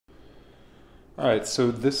All right, so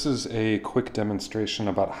this is a quick demonstration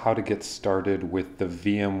about how to get started with the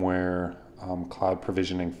VMware cloud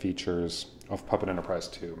provisioning features of Puppet Enterprise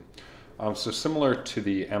 2. So similar to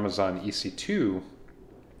the Amazon EC2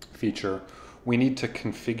 feature, we need to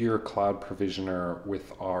configure Cloud Provisioner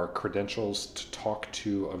with our credentials to talk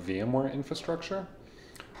to a VMware infrastructure.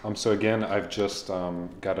 So again, I've just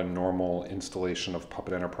got a normal installation of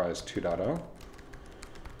Puppet Enterprise 2.0.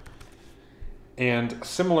 And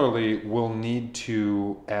similarly, we'll need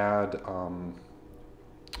to add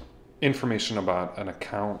information about an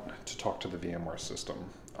account to talk to the VMware system.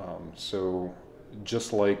 So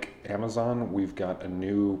just like Amazon, we've got a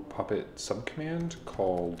new Puppet subcommand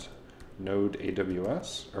called node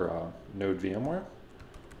AWS or node VMware.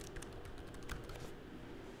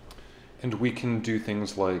 And we can do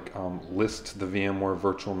things like list the VMware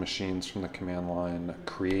virtual machines from the command line,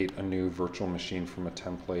 create a new virtual machine from a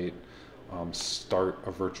template, start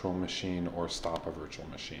a virtual machine or stop a virtual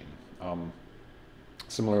machine.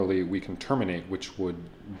 Similarly, we can terminate, which would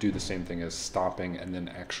do the same thing as stopping and then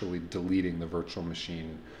actually deleting the virtual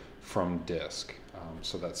machine from disk.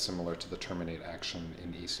 So that's similar to the terminate action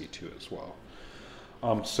in EC2 as well.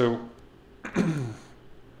 So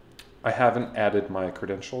I haven't added my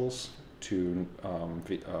credentials to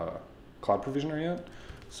Cloud Provisioner yet.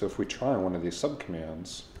 So if we try one of these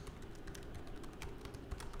subcommands,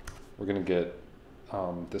 we're going to get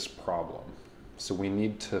this problem. So we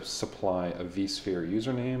need to supply a vSphere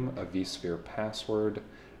username, a vSphere password,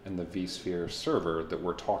 and the vSphere server that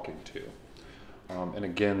we're talking to. And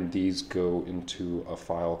again, these go into a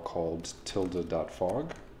file called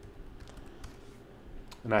tilde.fog.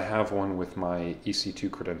 And I have one with my EC2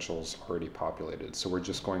 credentials already populated. So we're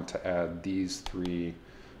just going to add these three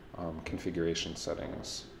configuration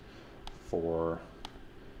settings for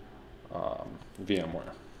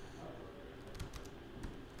VMware.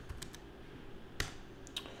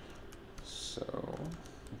 So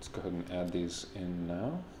let's go ahead and add these in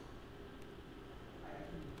now.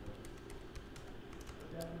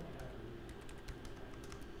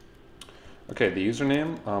 Okay, the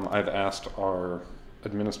username, I've asked our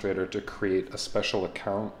administrator to create a special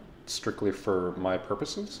account strictly for my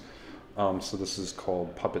purposes. So this is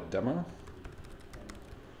called Puppet Demo,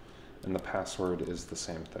 and the password is the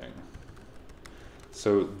same thing.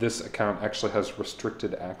 So this account actually has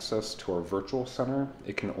restricted access to our virtual center.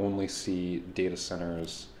 It can only see data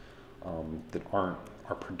centers that aren't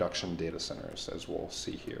our production data centers, as we'll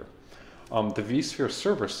see here. The vSphere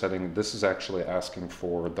server setting, this is actually asking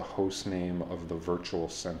for the host name of the virtual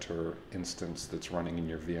center instance that's running in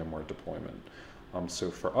your VMware deployment. So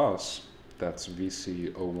for us, that's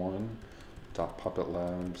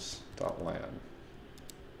vc01.puppetlabs.lan.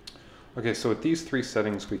 Okay, so with these three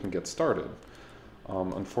settings, we can get started.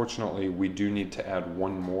 Unfortunately, we do need to add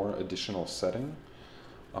one more additional setting.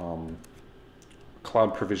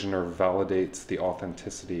 Cloud Provisioner validates the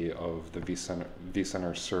authenticity of the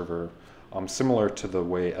vCenter server, similar to the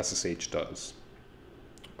way SSH does.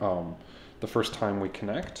 The first time we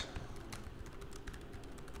connect,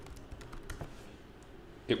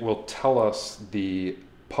 it will tell us the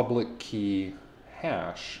public key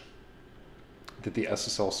hash that the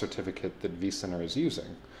SSL certificate that vCenter is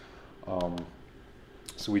using.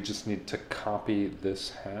 So we just need to copy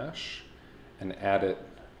this hash and add it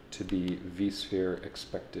to the vSphere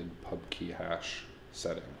expected pub key hash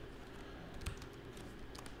setting.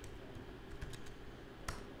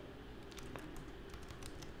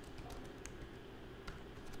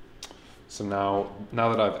 So now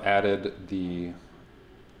that I've added the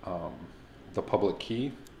public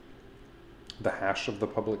key, the hash of the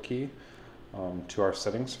public key, to our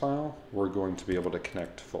settings file, we're going to be able to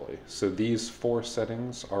connect fully. So these four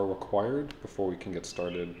settings are required before we can get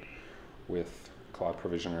started with Cloud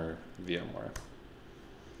Provisioner VMware.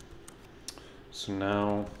 So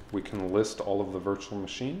now we can list all of the virtual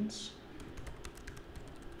machines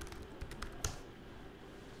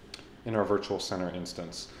in our virtual center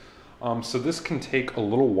instance. So this can take a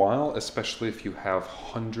little while, especially if you have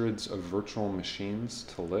hundreds of virtual machines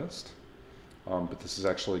to list. But this is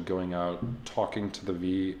actually going out, talking to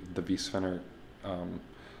the vCenter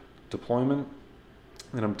deployment,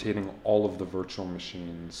 and updating all of the virtual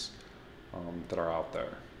machines that are out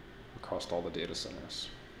there across all the data centers.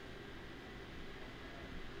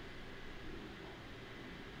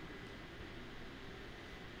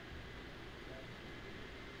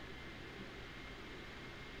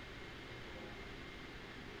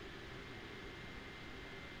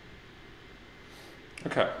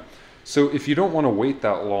 Okay. So if you don't want to wait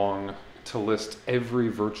that long to list every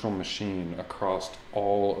virtual machine across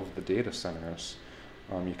all of the data centers,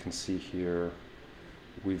 you can see here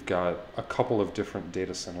we've got a couple of different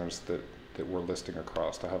data centers that we're listing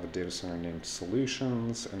across. I have a data center named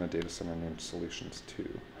Solutions and a data center named Solutions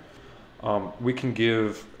 2. We can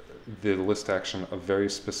give the list action a very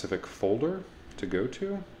specific folder to go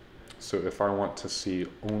to. So if I want to see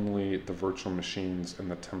only the virtual machines and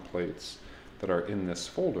the templates that are in this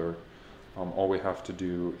folder, all we have to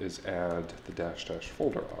do is add the --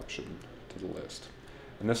 folder option to the list.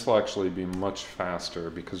 And this will actually be much faster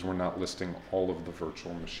because we're not listing all of the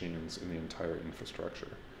virtual machines in the entire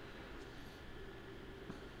infrastructure.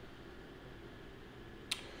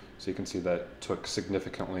 So you can see that took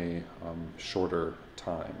significantly shorter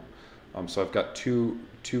time. So I've got two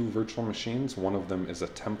virtual machines. One of them is a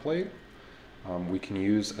template. We can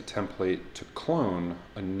use a template to clone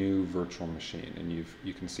a new virtual machine. And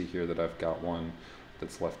you can see here that I've got one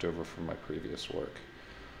that's left over from my previous work.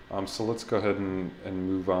 So let's go ahead and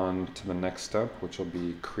move on to the next step, which will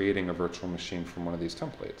be creating a virtual machine from one of these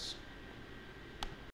templates.